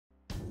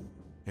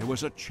It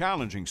was a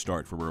challenging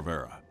start for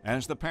Rivera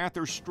as the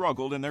Panthers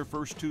struggled in their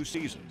first 2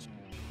 seasons.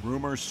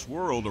 Rumors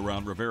swirled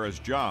around Rivera's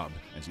job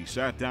as he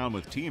sat down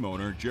with team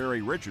owner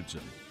Jerry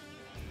Richardson.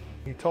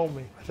 He told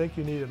me, "I think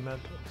you need a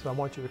mentor, so I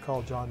want you to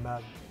call John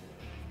Madden."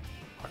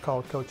 I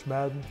called Coach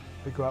Madden.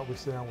 We go out, we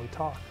sit down, we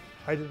talk.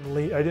 I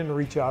didn't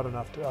reach out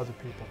enough to other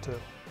people too.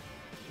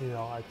 You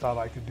know, I thought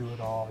I could do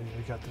it all. You know,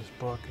 you got this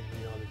book, and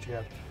you know that you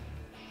have.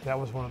 That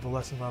was one of the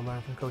lessons I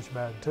learned from Coach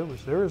Madden too.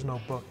 Was there is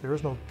no book, there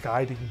is no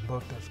guiding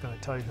book that's going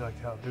to tell you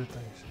exactly how to do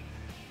things.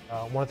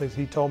 One of the things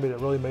he told me that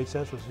really made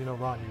sense was, you know,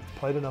 Ron, you've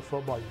played enough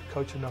football, you've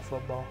coached enough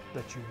football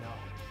that you know.